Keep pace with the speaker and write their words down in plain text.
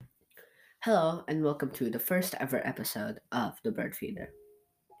Hello, and welcome to the first ever episode of The Bird Feeder.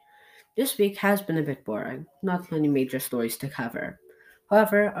 This week has been a bit boring, not many major stories to cover.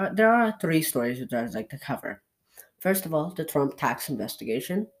 However, there are three stories that I'd like to cover. First of all, the Trump tax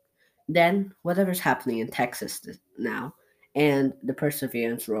investigation, then whatever's happening in Texas now, and the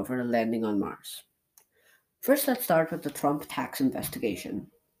Perseverance rover landing on Mars. First, let's start with the Trump tax investigation.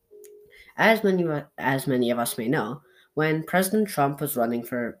 As many of us may know, when President Trump was running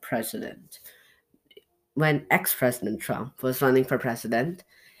for president, when ex-President Trump was running for president,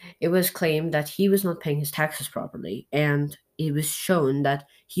 it was claimed that he was not paying his taxes properly, and it was shown that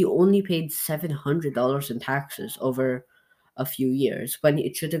he only paid $700 in taxes over a few years when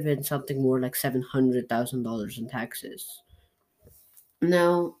it should have been something more like $700,000 in taxes.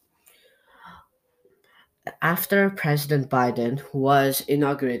 Now, after President Biden was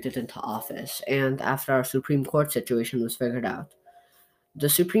inaugurated into office and after our Supreme Court situation was figured out, the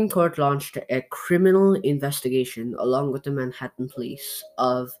Supreme Court launched a criminal investigation along with the Manhattan Police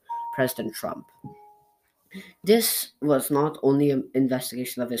of President Trump. This was not only an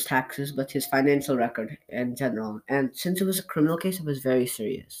investigation of his taxes, but his financial record in general. And since it was a criminal case, it was very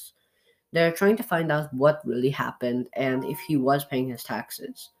serious. They're trying to find out what really happened and if he was paying his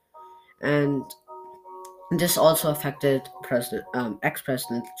taxes. And this also affected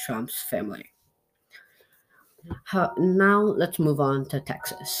ex-President Trump's family. Now let's move on to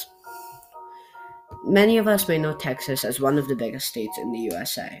Texas. Many of us may know Texas as one of the biggest states in the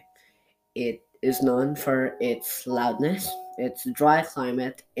USA. It is known for its loudness, its dry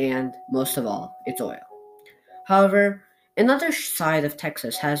climate, and most of all, its oil. However, another side of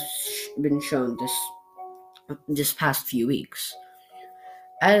Texas has been shown this past few weeks.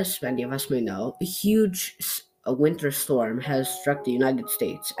 As many of us may know, a winter storm has struck the United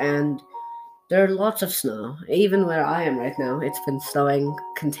States, and there are lots of snow. Even where I am right now, it's been snowing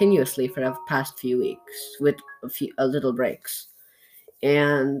continuously for the past few weeks with a little breaks.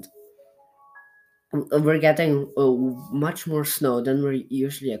 And we're getting much more snow than we're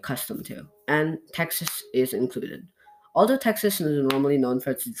usually accustomed to, and Texas is included. Although Texas is normally known for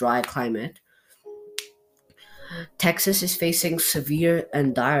its dry climate, Texas is facing severe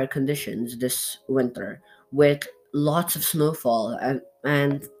and dire conditions this winter with lots of snowfall,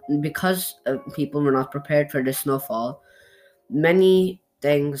 and because people were not prepared for the snowfall, many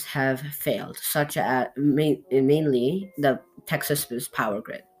things have failed, such as mainly the Texas's power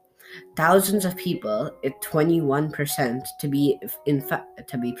grid. Thousands of people, at 21% to be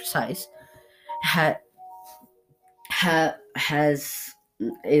precise, ha, has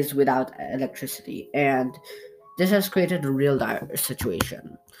is without electricity, and this has created a real dire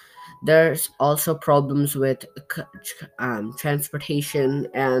situation. There's also problems with transportation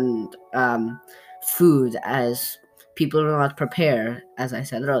and food, as people were not prepared. As I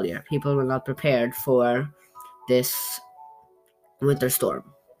said earlier, people were not prepared for this winter storm,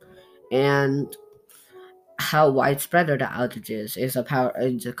 and how widespread are the outages is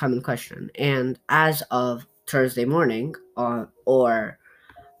a common question. And as of Thursday morning, or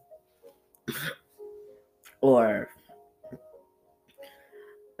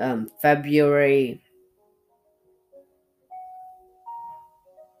um, February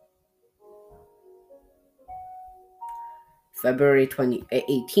February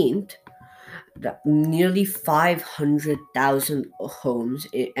 18th, nearly 500,000 homes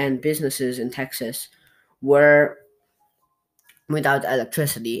and businesses in Texas were without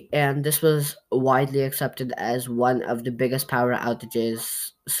electricity, and this was widely accepted as one of the biggest power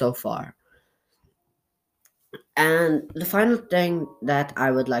outages so far. And the final thing that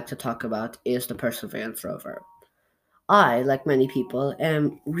I would like to talk about is the Perseverance rover. I, like many people,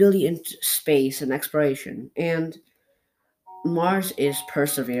 am really into space and exploration, and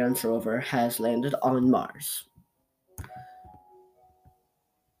Perseverance rover has landed on Mars.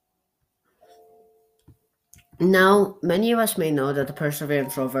 Now, many of us may know that the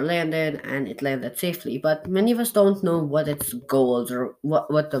Perseverance rover landed and it landed safely, but many of us don't know what its goals or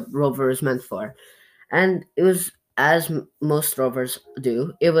what the rover is meant for. And it was, as most rovers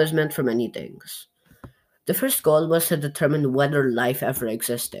do, it was meant for many things. The first goal was to determine whether life ever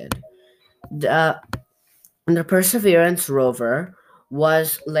existed. The, the Perseverance rover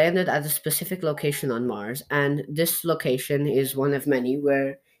was landed at a specific location on Mars, and this location is one of many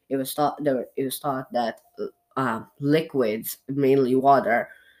where it was thought that liquids, mainly water,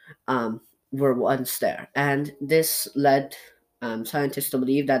 um, were once there, and this led scientists to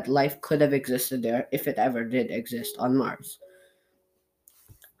believe that life could have existed there if it ever did exist on Mars.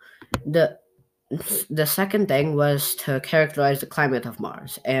 The the second thing was to characterize the climate of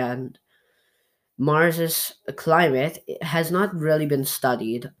Mars, and Mars's climate has not really been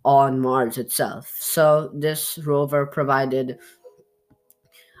studied on Mars itself. So this rover provided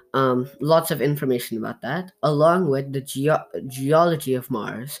lots of information about that, along with the geology of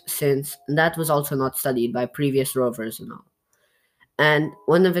Mars, since that was also not studied by previous rovers and all. And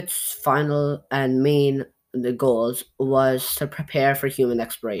one of its final and main the goals was to prepare for human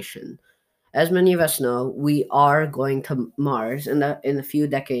exploration. As many of us know, we are going to Mars in a few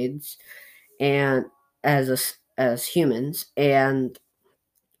decades, and as humans, and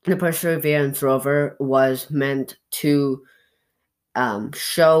the Perseverance rover was meant to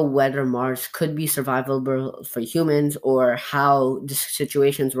show whether Mars could be survivable for humans or how the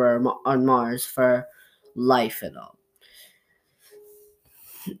situations were on Mars for life at all.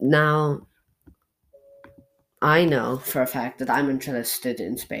 Now, I know for a fact that I'm interested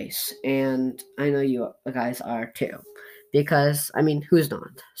in space, and I know you guys are too. Because, I mean, who's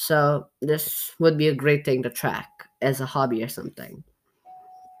not? So, this would be a great thing to track as a hobby or something.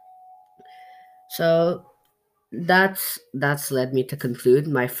 So, that's led me to conclude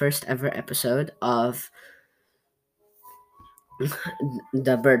my first ever episode of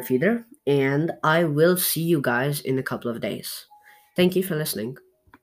the bird feeder, and I will see you guys in a couple of days. Thank you for listening.